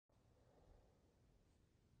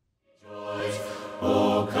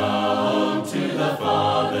Oh, come to the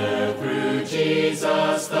Father through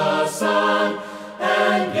Jesus the Son,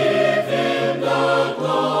 and give him the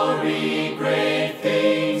glory, great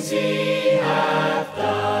things he hath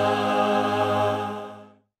done.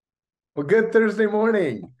 Well, good Thursday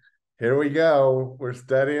morning. Here we go. We're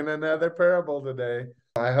studying another parable today.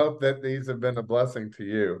 I hope that these have been a blessing to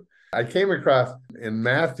you. I came across in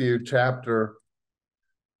Matthew chapter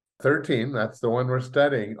 13, that's the one we're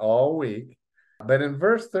studying all week, but in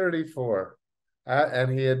verse 34,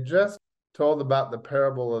 and he had just told about the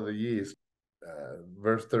parable of the yeast,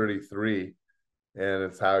 verse 33, and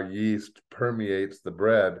it's how yeast permeates the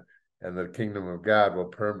bread, and the kingdom of God will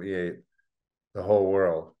permeate the whole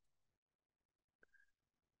world.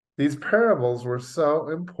 These parables were so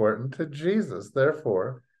important to Jesus.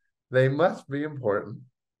 Therefore, they must be important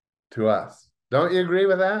to us. Don't you agree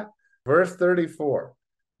with that? Verse 34,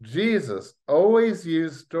 Jesus always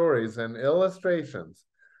used stories and illustrations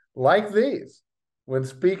like these when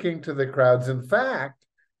speaking to the crowds. In fact,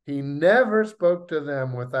 he never spoke to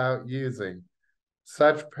them without using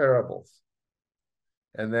such parables.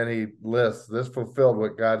 And then he lists, this fulfilled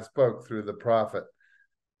what God spoke through the prophet.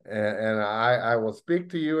 And I will speak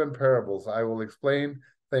to you in parables. I will explain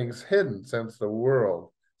things hidden since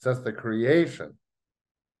the creation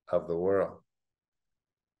of the world.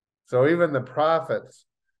 So even the prophets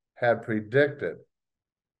had predicted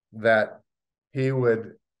that he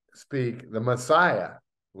would speak, the Messiah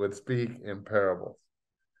would speak in parables.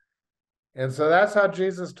 And so that's how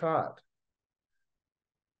Jesus taught,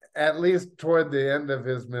 at least toward the end of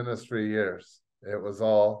his ministry years. It was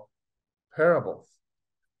all parables.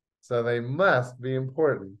 So they must be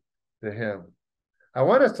important to him. I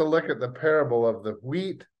want us to look at the parable of the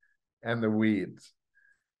wheat and the weeds.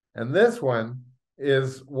 And this one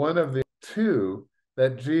is one of the two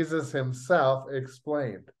that Jesus himself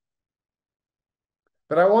explained.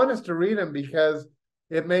 But I want us to read them because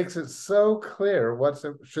it makes it so clear what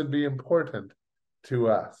should be important to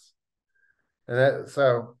us. And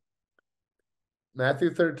so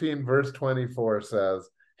Matthew 13, verse 24 says,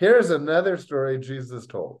 here's another story Jesus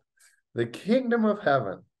told. The kingdom of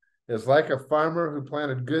heaven is like a farmer who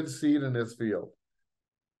planted good seed in his field.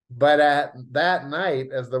 But at that night,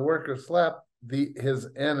 as the workers slept, his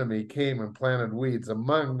enemy came and planted weeds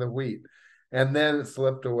among the wheat, and then it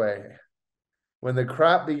slipped away. When the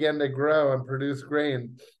crop began to grow and produce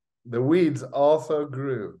grain, the weeds also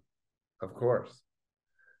grew, of course.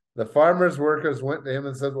 The farmer's workers went to him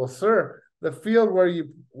and said, well, sir, the field where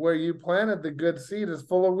you planted the good seed is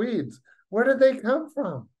full of weeds. Where did they come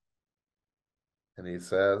from? And he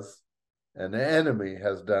says, an enemy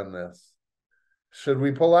has done this. Should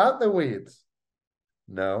we pull out the weeds?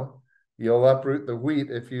 No, you'll uproot the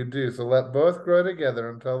wheat if you do. So let both grow together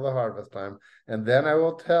until the harvest time. And then I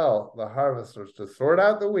will tell the harvesters to sort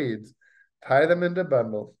out the weeds, tie them into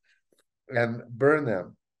bundles, and burn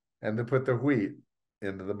them, and to put the wheat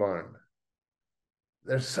into the barn.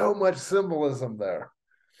 There's so much symbolism there.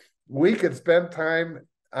 We could spend time,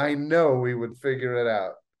 I know we would figure it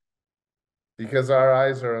out, because our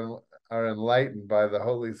eyes are enlightened by the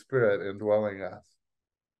Holy Spirit indwelling us.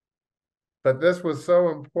 But this was so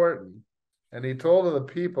important, and he told of the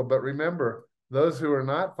people, but remember, those who are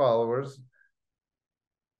not followers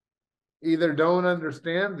either don't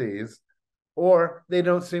understand these, or they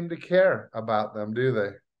don't seem to care about them, do they?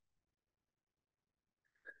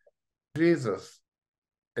 Jesus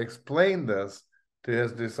explained this to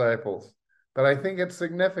his disciples, but I think it's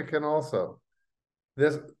significant also.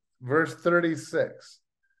 This verse 36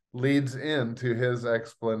 leads into his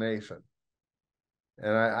explanation.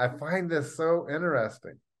 And I find this so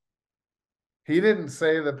interesting. He didn't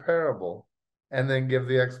say the parable and then give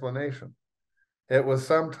the explanation. It was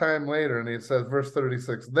some time later, and he says, verse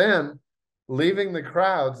 36, then, leaving the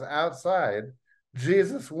crowds outside,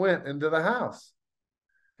 Jesus went into the house.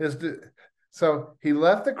 So he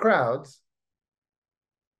left the crowds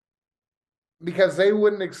because they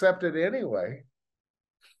wouldn't accept it anyway.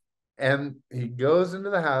 And he goes into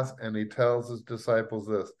the house and he tells his disciples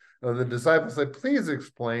this. And the disciples say, please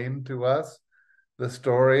explain to us the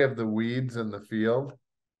story of the weeds in the field.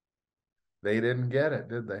 They didn't get it,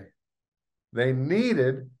 did they? They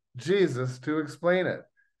needed Jesus to explain it.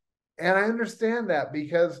 And I understand that,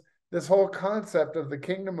 because this whole concept of the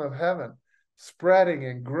kingdom of heaven spreading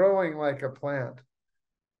and growing like a plant,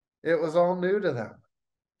 it was all new to them.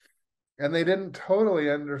 And they didn't totally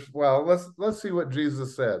understand. Well, let's see what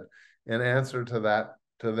Jesus said in answer to that,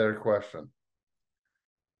 to their question.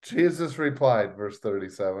 Jesus replied, verse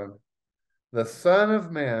 37, the Son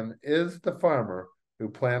of Man is the farmer who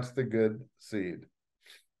plants the good seed.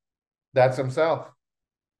 That's himself.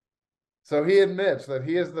 So he admits that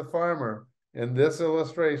he is the farmer in this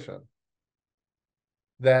illustration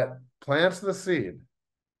that plants the seed.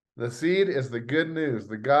 The seed is the good news,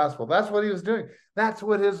 the gospel. That's what he was doing. That's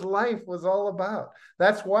what his life was all about.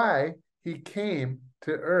 That's why he came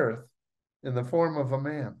to earth in the form of a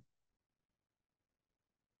man,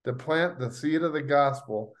 to plant the seed of the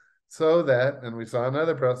gospel so that, and we saw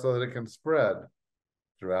another part, so that it can spread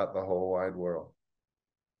throughout the whole wide world.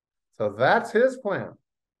 So that's his plan.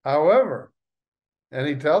 However, and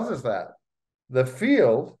he tells us that the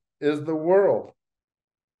field is the world.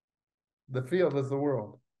 The field is the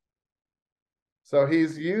world. So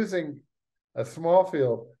he's using a small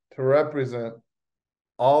field to represent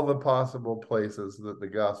all the possible places that the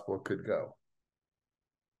gospel could go.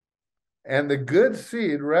 And the good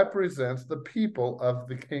seed represents the people of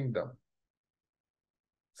the kingdom.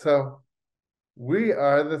 So we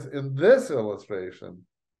are this, in this illustration,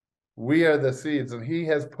 we are the seeds, and he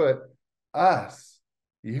has put us,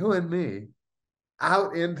 you and me,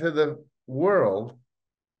 out into the world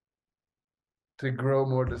to grow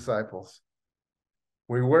more disciples.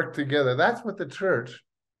 We work together. That's what the church,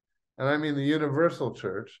 and I mean the universal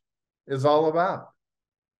church, is all about.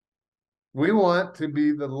 We want to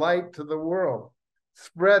be the light to the world,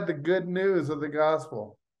 spread the good news of the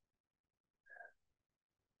gospel.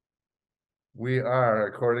 We are,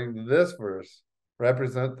 according to this verse,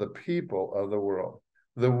 represent the people of the world.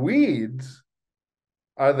 The weeds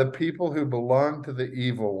are the people who belong to the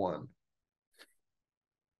evil one.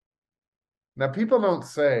 Now, people don't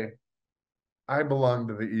say, I belong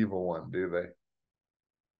to the evil one, do they?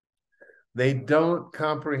 They don't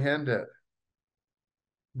comprehend it.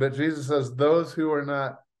 But Jesus says, those who are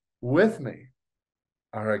not with me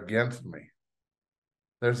are against me.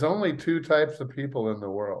 There's only two types of people in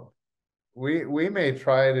the world. We may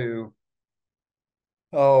try to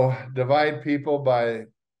divide people by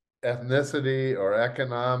ethnicity or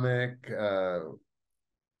economic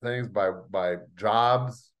things, by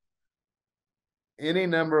jobs, any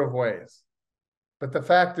number of ways. But the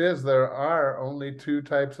fact is, there are only two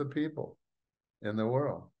types of people in the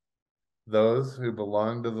world: those who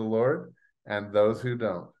belong to the Lord and those who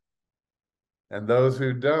don't. And those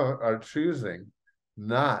who don't are choosing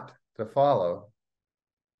not to follow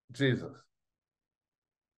Jesus.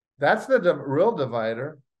 That's the real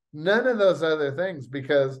divider. None of those other things,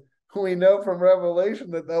 because we know from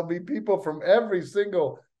Revelation that there'll be people from every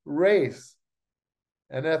single race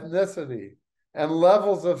and ethnicity and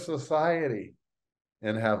levels of society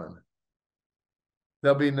in heaven.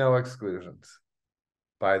 There'll be no exclusions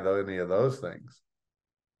by any of those things.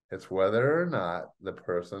 It's whether or not the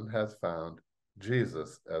person has found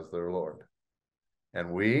Jesus as their Lord.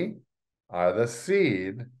 And we are the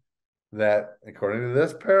seed that, according to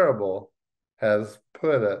this parable,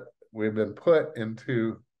 we've been put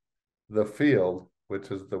into the field,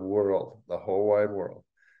 which is the world, the whole wide world.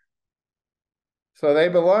 So they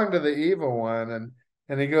belong to the evil one,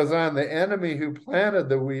 and he goes on, the enemy who planted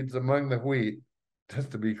the weeds among the wheat,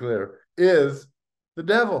 just to be clear, is the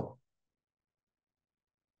devil.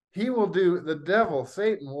 The devil,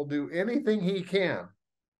 Satan, will do anything he can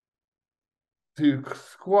to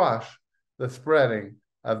squash the spreading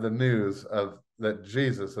of the news that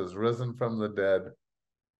Jesus has risen from the dead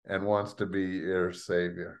and wants to be your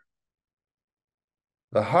Savior.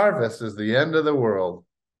 The harvest is the end of the world,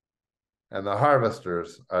 and the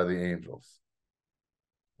harvesters are the angels.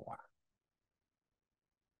 Wow.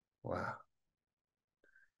 Wow.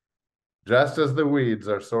 Just as the weeds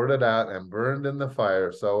are sorted out and burned in the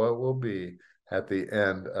fire, so it will be at the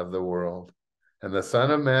end of the world. And the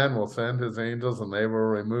Son of Man will send his angels, and they will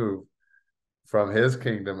remove from his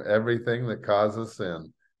kingdom everything that causes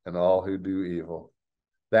sin and all who do evil.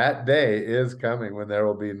 That day is coming when there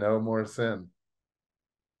will be no more sin.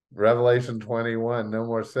 Revelation 21, no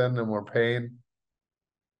more sin, no more pain.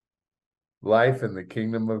 Life in the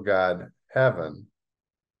kingdom of God, heaven,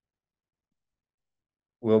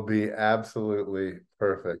 will be absolutely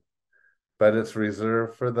perfect. But it's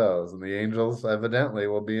reserved for those, and the angels evidently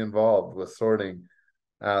will be involved with sorting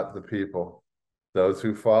out the people. Those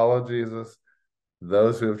who follow Jesus,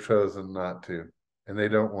 those who have chosen not to, and they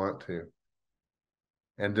don't want to.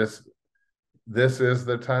 And this is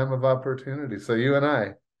the time of opportunity. So you and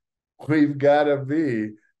I, we've got to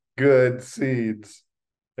be good seeds,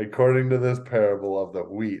 according to this parable of the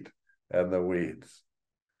wheat and the weeds.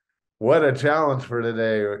 What a challenge for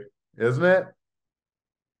today, isn't it?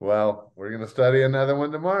 Well, we're going to study another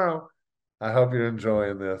one tomorrow. I hope you're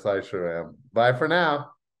enjoying this. I sure am. Bye for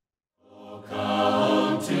now. Oh,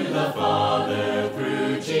 come to the Father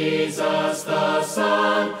through Jesus the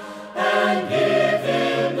Son, and give